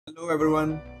Hello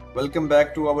everyone, welcome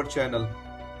back to our channel.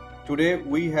 Today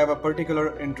we have a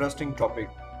particular interesting topic.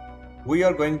 We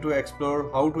are going to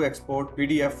explore how to export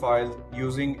PDF files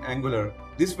using Angular.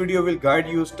 This video will guide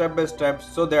you step by step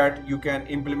so that you can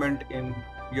implement in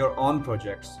your own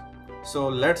projects. So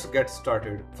let's get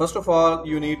started. First of all,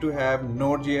 you need to have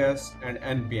Node.js and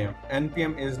NPM.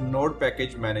 NPM is Node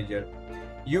Package Manager.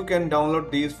 You can download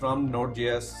these from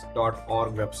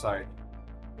nodejs.org website.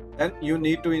 Then you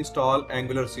need to install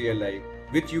Angular CLI,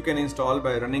 which you can install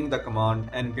by running the command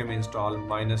npm install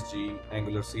 -g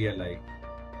Angular CLI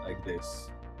like this.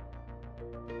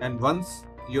 And once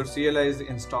your CLI is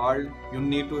installed, you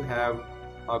need to have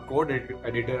a code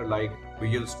editor like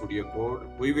Visual Studio Code.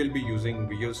 We will be using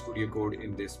Visual Studio Code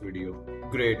in this video.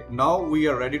 Great, now we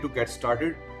are ready to get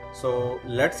started. So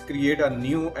let's create a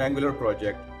new Angular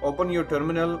project. Open your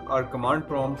terminal or command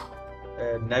prompt,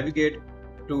 navigate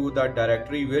to the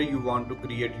directory where you want to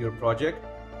create your project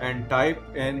and type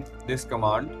in this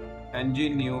command ng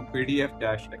new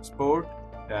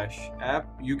pdf-export-app.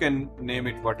 You can name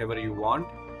it whatever you want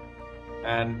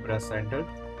and press enter.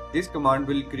 This command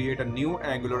will create a new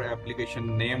Angular application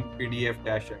named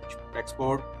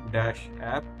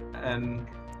pdf-export-app, and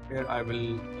here I will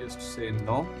just say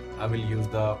no. I will use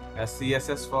the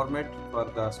SCSS format for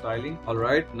the styling.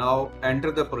 Alright, now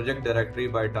enter the project directory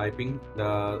by typing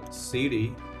the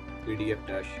cd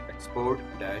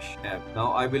pdf-export-app. Now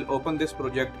I will open this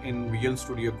project in Visual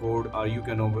Studio Code, or you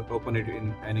can open it in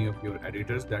any of your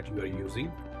editors that you are using.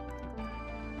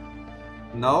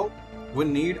 Now we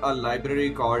need a library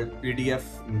called PDF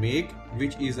Make,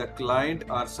 which is a client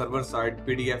or server-side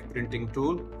PDF printing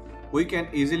tool. We can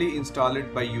easily install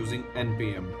it by using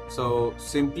npm. So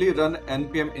simply run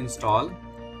npm install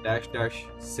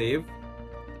 --save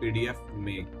PDF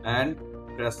Make and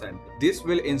press enter. This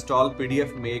will install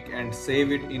PDF Make and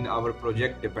save it in our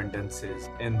project dependencies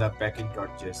in the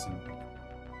package.json.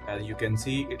 As you can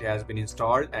see, it has been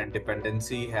installed and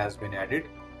dependency has been added.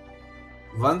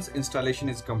 Once installation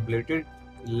is completed,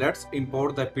 let's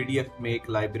import the PDF Make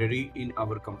library in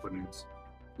our components.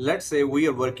 Let's say we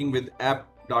are working with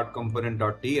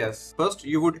app.component.ts. First,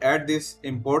 you would add this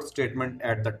import statement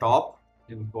at the top.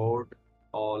 Import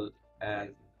all as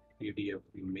PDF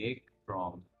Make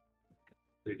from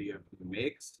PDF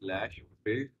Make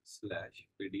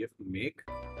 /build/PDF Make,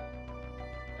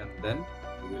 and then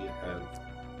we will have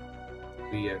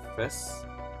PFS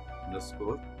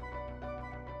underscore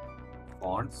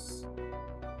fonts.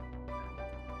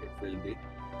 It will be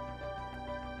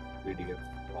PDF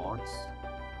fonts.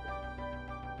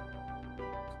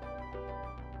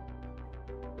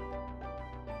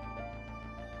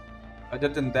 Other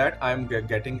than that, I'm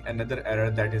getting another error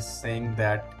that is saying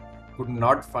that could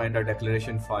not find a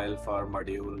declaration file for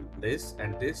module this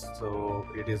and this. So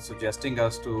it is suggesting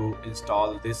us to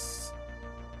install this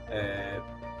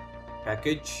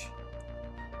package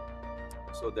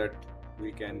so that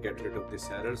we can get rid of this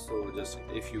error. So just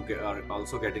if you are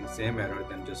also getting same error,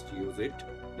 then just use it,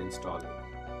 install it.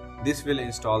 This will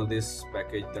install this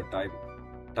package, the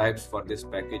types for this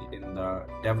package in the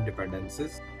dev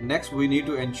dependencies. Next, we need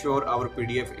to ensure our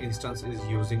PDF instance is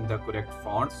using the correct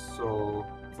fonts. So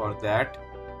for that,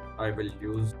 I will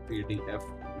use pdf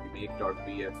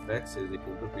make.pfx is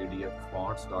equal to pdf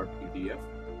fonts.pdf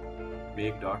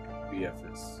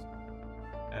make.pfs,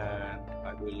 and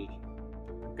I will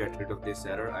get rid of this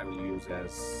error. I will use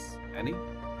as any.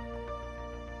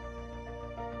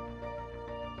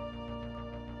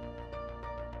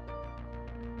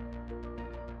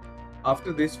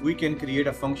 After this, we can create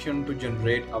a function to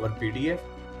generate our PDF.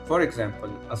 For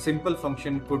example, a simple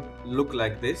function could look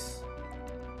like this.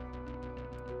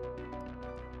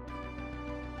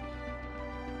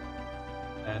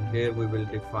 And here we will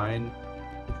define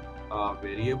a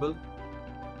variable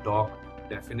doc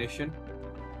definition,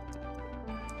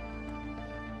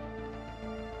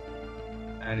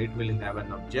 and it will have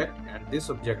an object, and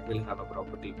this object will have a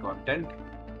property content,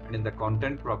 and in the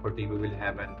content property we will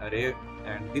have an array,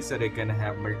 and this array can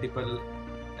have multiple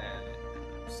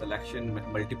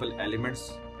multiple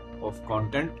elements of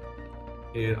content.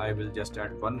 Here I will just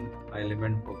add one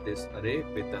element of this array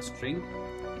with a string.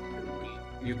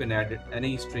 You can add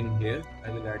any string here. I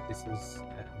will add this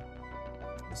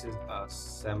is a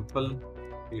sample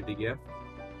PDF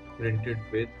printed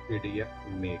with PDF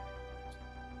Make.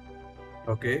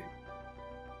 Okay.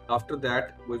 After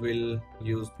that, we will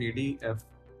use PDF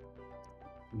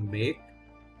Make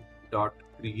dot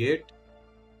create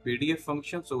PDF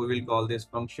function. So we will call this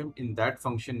function. In that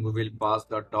function, we will pass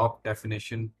the doc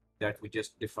definition that we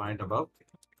just defined above,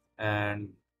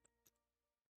 and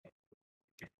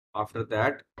after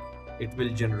that it will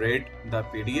generate the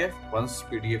PDF. Once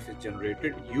PDF is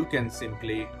generated, you can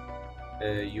simply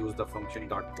use the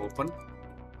function .open.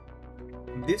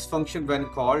 This function, when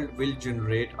called, will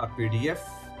generate a PDF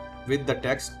with the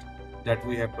text that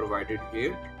we have provided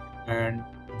here, and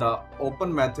the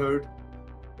open method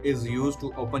is used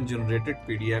to open generated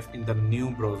PDF in the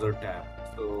new browser tab.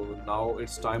 So now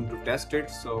it's time to test it.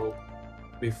 So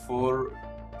before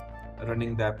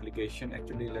running the application,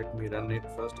 actually let me run it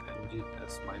first,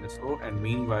 -o, and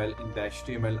meanwhile in the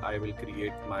HTML I will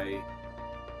create my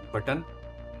button.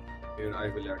 Here I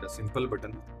will add a simple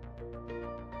button,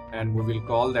 and we will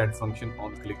call that function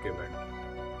onClick event.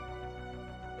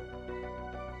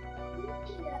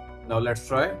 Now let's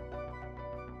try.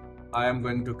 I am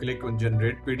going to click on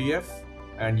generate PDF,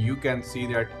 and you can see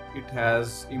that it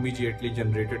has immediately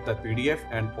generated the PDF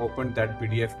and opened that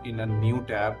PDF in a new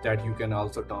tab that you can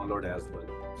also download as well.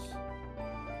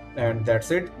 And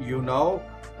that's it. You know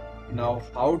now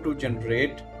how to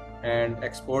generate and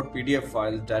export PDF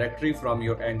files directly from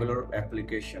your Angular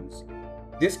applications.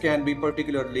 This can be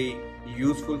particularly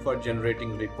useful for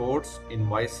generating reports,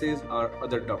 invoices, or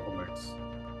other documents.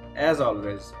 As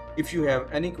always, if you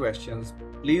have any questions,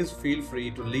 please feel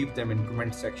free to leave them in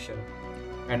comment section.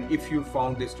 And if you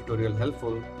found this tutorial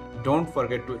helpful, don't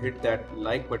forget to hit that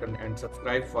like button and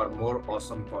subscribe for more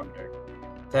awesome content.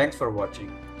 Thanks for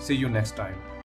watching. See you next time.